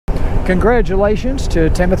congratulations to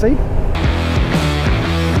Timothy.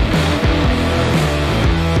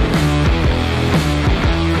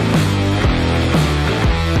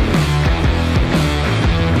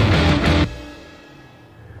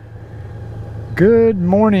 Good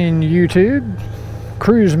morning, YouTube.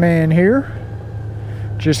 Cruiseman here.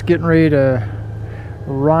 Just getting ready to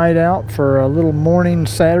ride out for a little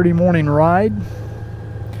Saturday morning ride.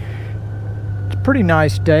 It's a pretty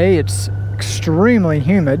nice day. It's extremely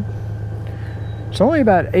humid. It's only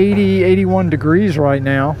about 81 degrees right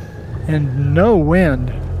now and no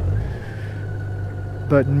wind.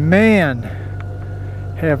 But man,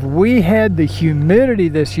 have we had the humidity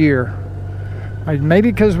this year.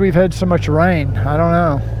 Maybe because we've had so much rain, I don't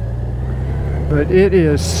know. But it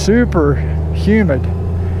is super humid,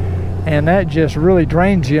 and that just really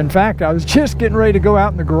drains you. In fact, I was just getting ready to go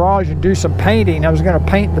out in the garage and do some painting. I was going to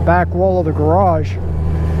paint the back wall of the garage.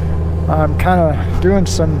 I'm kind of doing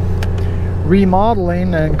some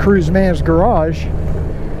remodeling in Cruiseman's garage,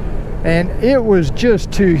 and it was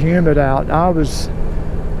just too humid out. I was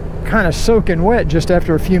kind of soaking wet just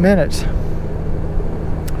after a few minutes.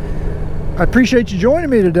 I appreciate you joining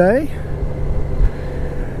me today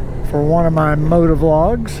for one of my Moto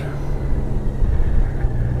vlogs.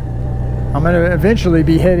 I'm going to eventually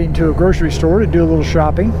be heading to a grocery store to do a little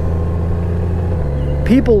shopping.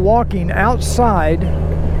 People walking outside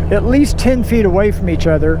at least 10 feet away from each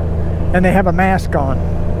other, and they have a mask on.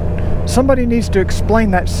 Somebody needs to explain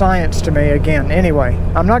that science to me again. Anyway,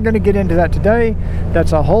 I'm not going to get into that today.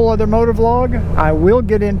 That's a whole other Moto vlog. I will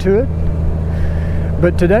get into it.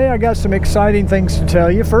 But today I got some exciting things to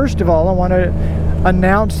tell you. First of all, I want to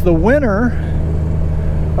announce the winner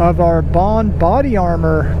of our Bohn body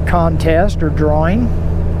armor contest or drawing.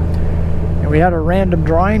 And we had a random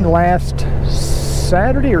drawing last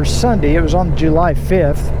Saturday or Sunday. It was on July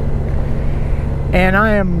 5th. And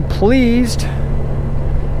I am pleased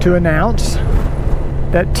to announce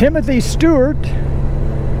that Timothy Stewart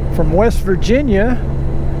from West Virginia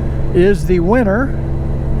is the winner.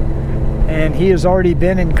 And he has already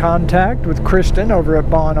been in contact with Kristen over at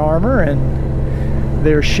Bohn Armor, and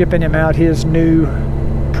they're shipping him out his new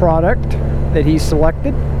product that he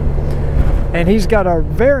selected. And he's got a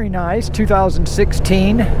very nice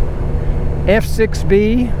 2016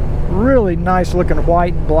 F6B, really nice looking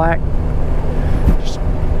white and black, just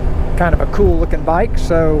kind of a cool looking bike.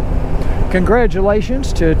 So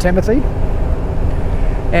congratulations to Timothy.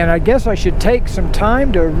 And I guess I should take some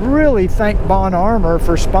time to really thank Bohn Armor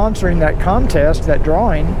for sponsoring that contest, that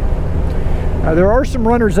drawing. There are some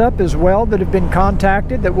runners-up as well that have been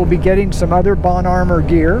contacted that will be getting some other Bohn Armor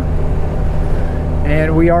gear.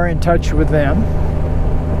 And we are in touch with them.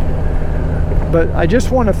 But I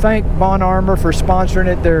just want to thank Bohn Armor for sponsoring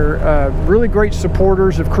it. They're really great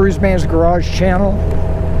supporters of Cruiseman's Garage channel.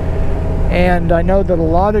 And I know that a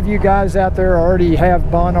lot of you guys out there already have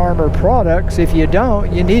Bohn Armor products. If you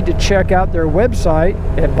don't, you need to check out their website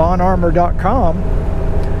at bohnarmor.com.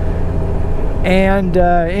 And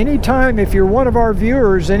anytime, if you're one of our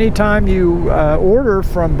viewers, anytime you order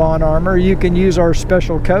from Bohn Armor, you can use our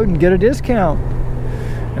special code and get a discount.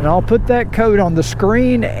 And I'll put that code on the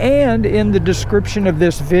screen and in the description of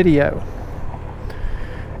this video.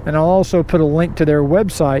 And I'll also put a link to their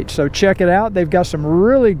website, so check it out. They've got some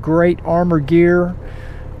really great armor gear.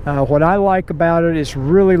 What I like about it is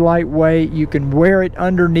really lightweight. You can wear it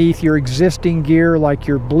underneath your existing gear, like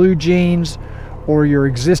your blue jeans or your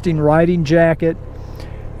existing riding jacket.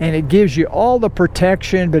 And it gives you all the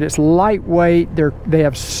protection, but it's lightweight. They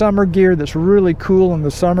have summer gear that's really cool in the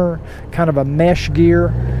summer, kind of a mesh gear.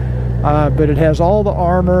 But it has all the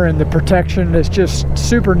armor and the protection. It's just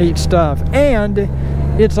super neat stuff. And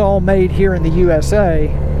it's all made here in the USA,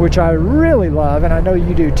 which I really love, and I know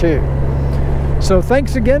you do too. So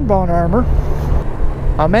thanks again, Bohn Armor.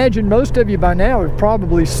 I imagine most of you by now have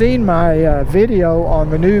probably seen my video on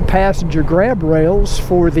the new passenger grab rails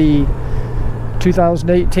for the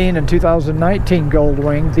 2018 and 2019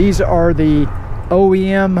 Goldwing. These are the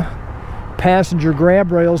OEM passenger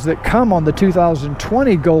grab rails that come on the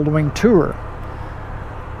 2020 Goldwing Tour.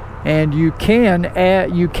 And you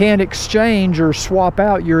can exchange or swap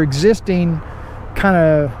out your existing kind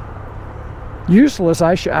of useless,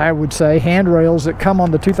 I would say, handrails that come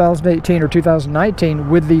on the 2018 or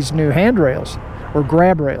 2019 with these new handrails or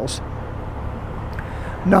grab rails.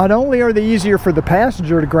 Not only are they easier for the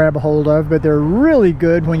passenger to grab a hold of, but they're really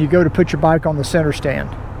good when you go to put your bike on the center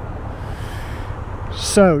stand.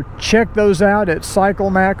 So check those out at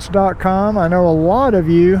cyclemax.com. I know a lot of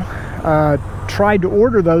you tried to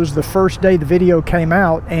order those the first day the video came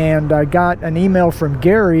out, and I got an email from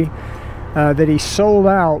Gary that he sold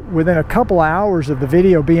out within a couple of hours of the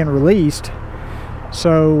video being released.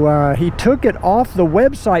 So he took it off the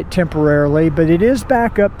website temporarily, but it is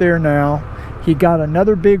back up there now. He got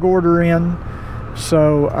another big order in.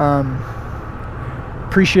 So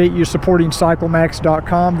appreciate you supporting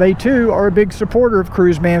CycleMax.com. They too are a big supporter of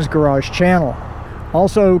Cruiseman's Garage channel.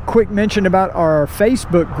 Also, quick mention about our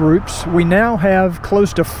Facebook groups. We now have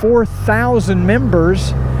close to 4,000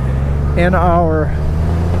 members in our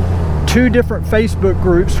 2 different Facebook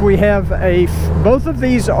groups. We have both of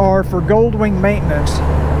these are for Goldwing maintenance.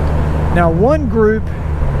 Now, one group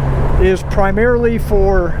is primarily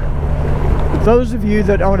for those of you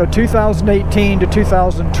that own a 2018 to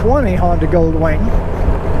 2020 Honda Goldwing,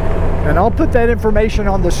 and I'll put that information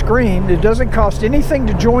on the screen. It doesn't cost anything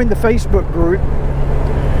to join the Facebook group.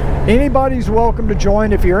 Anybody's welcome to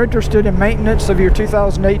join if you're interested in maintenance of your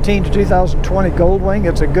 2018 to 2020 Goldwing.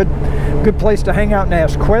 It's a good place to hang out and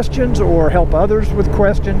ask questions or help others with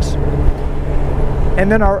questions.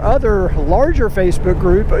 And then our other larger Facebook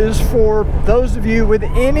group is for those of you with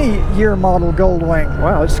any year model Goldwing.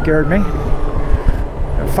 Wow, it scared me.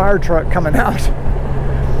 A fire truck coming out.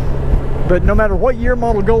 But no matter what year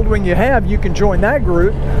model Goldwing you have, you can join that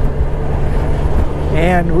group.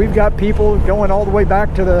 And we've got people going all the way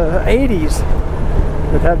back to the 80s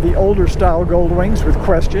that have the older style Goldwings with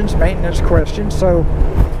questions, maintenance questions. So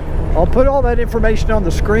I'll put all that information on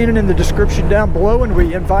the screen and in the description down below, and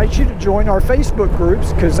we invite you to join our Facebook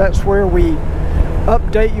groups, because that's where we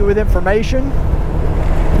update you with information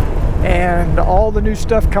and all the new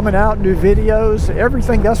stuff coming out, new videos,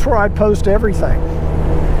 everything. That's where I post everything.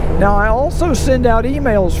 Now, I also send out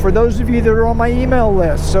emails for those of you that are on my email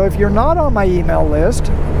list. So if you're not on my email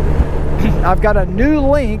list, I've got a new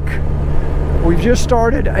link. We've just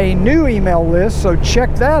started a new email list, so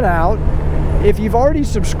check that out. If you've already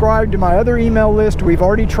subscribed to my other email list, we've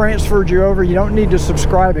already transferred you over. You don't need to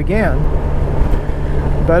subscribe again.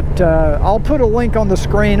 But I'll put a link on the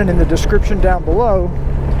screen and in the description down below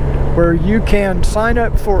where you can sign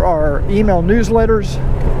up for our email newsletters.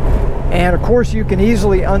 And of course, you can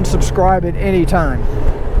easily unsubscribe at any time.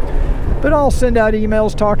 But I'll send out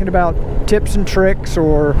emails talking about tips and tricks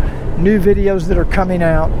or new videos that are coming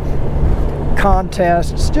out,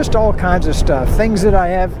 contests, just all kinds of stuff. Things that I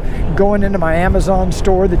have going into my Amazon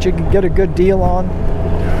store that you can get a good deal on,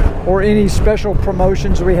 or any special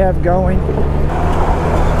promotions we have going.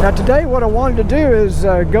 Now today what I wanted to do is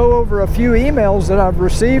go over a few emails that I've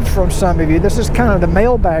received from some of you. This is kind of the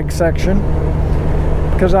mailbag section,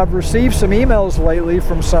 because I've received some emails lately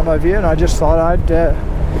from some of you, and I just thought I'd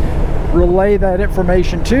relay that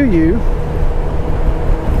information to you.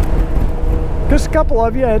 Because a couple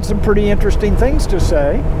of you had some pretty interesting things to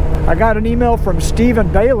say. I got an email from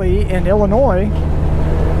Stephen Bailey in Illinois,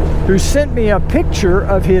 who sent me a picture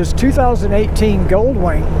of his 2018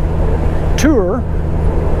 Goldwing tour,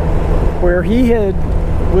 where he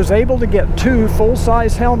was able to get 2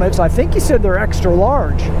 full-size helmets. I think he said they're extra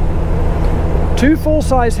large. 2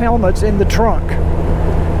 full-size helmets in the trunk.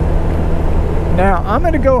 Now, I'm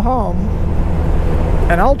going to go home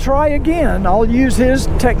and I'll try again. I'll use his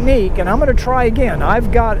technique and I'm going to try again.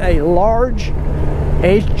 I've got a large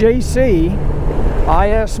HJC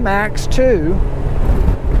IS Max 2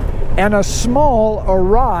 and a small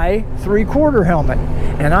Arai 3/4 helmet.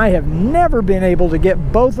 And I have never been able to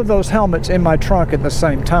get both of those helmets in my trunk at the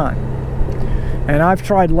same time. And I've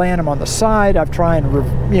tried laying them on the side. I've tried,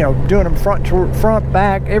 doing them front,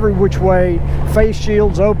 back, every which way. Face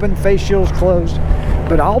shields open, face shields closed.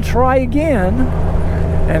 But I'll try again,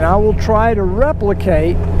 and I will try to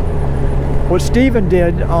replicate what Steven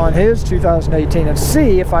did on his 2018 and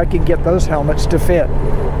see if I can get those helmets to fit.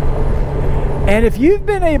 And if you've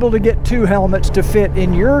been able to get 2 helmets to fit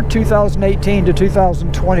in your 2018 to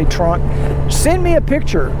 2020 trunk, send me a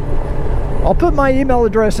picture. I'll put my email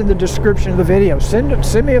address in the description of the video.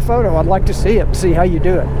 Send me a photo. I'd like to see it, see how you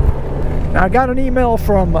do it. Now, I got an email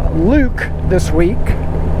from Luke this week.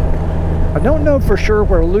 I don't know for sure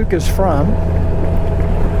where Luke is from,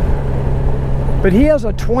 but he has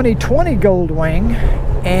a 2020 Goldwing,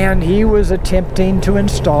 and he was attempting to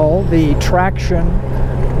install the traction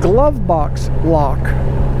glove box lock,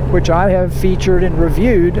 which I have featured and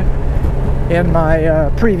reviewed in my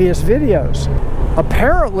previous videos.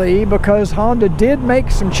 Apparently, because Honda did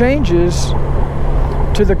make some changes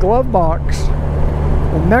to the glove box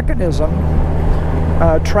mechanism,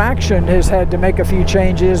 Traction has had to make a few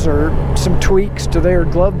changes or some tweaks to their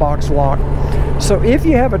glove box lock. So if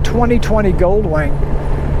you have a 2020 Goldwing,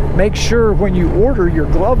 make sure when you order your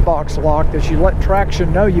glove box lock that you let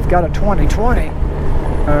Traction know you've got a 2020,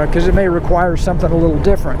 because it may require something a little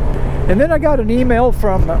different. And then I got an email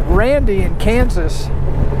from Randy in Kansas,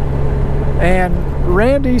 and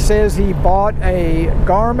Randy says he bought a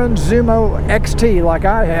Garmin Zumo XT like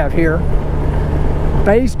I have here,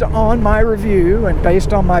 based on my review and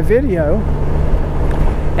based on my video.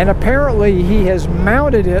 And apparently he has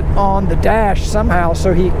mounted it on the dash somehow,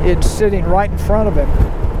 so it's sitting right in front of him.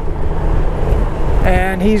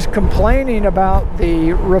 And he's complaining about the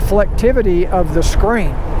reflectivity of the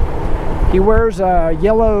screen. He wears a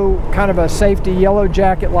yellow, kind of a safety yellow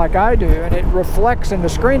jacket like I do, and it reflects in the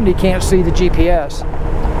screen and he can't see the GPS.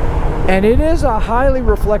 And it is a highly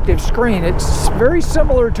reflective screen. It's very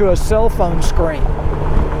similar to a cell phone screen.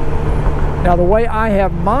 Now the way I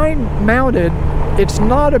have mine mounted, it's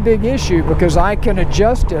not a big issue because I can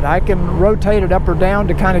adjust it. I can rotate it up or down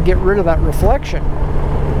to kind of get rid of that reflection.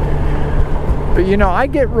 But you know, I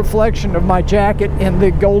get reflection of my jacket in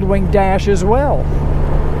the Goldwing dash as well.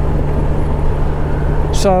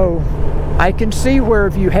 So I can see where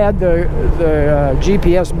if you had the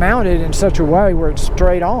GPS mounted in such a way where it's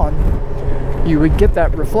straight on, you would get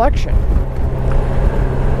that reflection.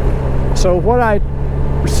 So what I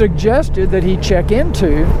suggested that he check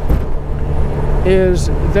into is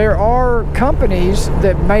there are companies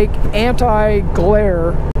that make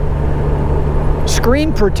anti-glare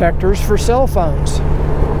screen protectors for cell phones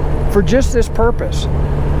for just this purpose.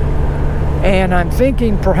 And I'm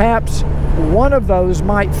thinking perhaps one of those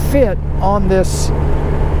might fit on this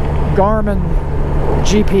Garmin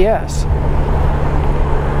GPS.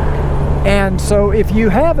 And so if you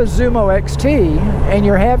have a Zumo XT and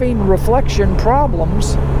you're having reflection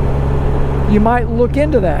problems, you might look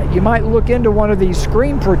into that. You might look into one of these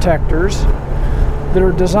screen protectors that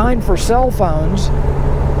are designed for cell phones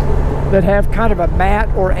that have kind of a matte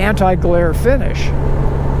or anti-glare finish.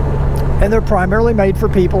 And they're primarily made for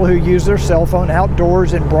people who use their cell phone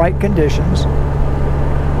outdoors in bright conditions.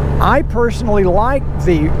 I personally like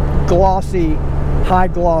the glossy, high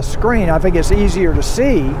gloss screen. I think it's easier to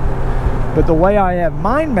see, but the way I have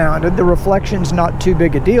mine mounted, the reflection's not too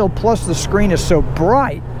big a deal. Plus the screen is so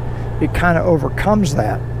bright, it kind of overcomes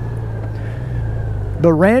that.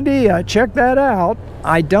 But Randy, check that out.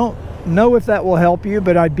 I don't know if that will help you,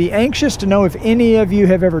 but I'd be anxious to know if any of you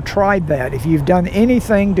have ever tried that, if you've done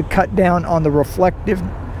anything to cut down on the reflective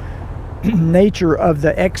nature of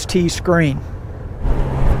the XT screen.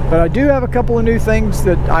 But I do have a couple of new things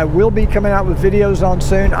that I will be coming out with videos on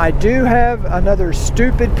soon. I do have another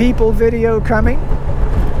stupid people video coming.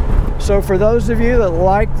 So for those of you that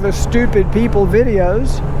like the stupid people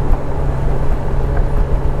videos,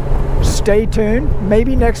 stay tuned.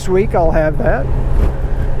 Maybe next week I'll have that.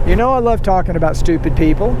 You know I love talking about stupid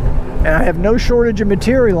people, and I have no shortage of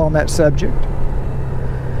material on that subject.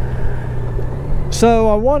 So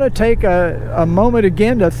I want to take a moment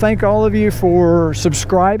again to thank all of you for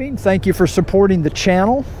subscribing. Thank you for supporting the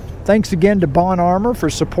channel. Thanks again to Bohn Armor for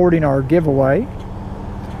supporting our giveaway.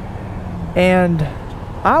 And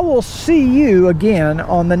I will see you again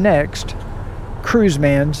on the next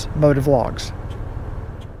Cruiseman's Motovlogs.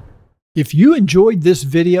 If you enjoyed this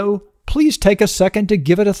video, please take a second to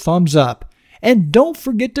give it a thumbs up. And don't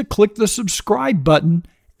forget to click the subscribe button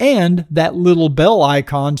and that little bell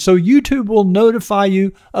icon so YouTube will notify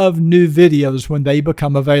you of new videos when they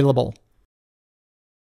become available.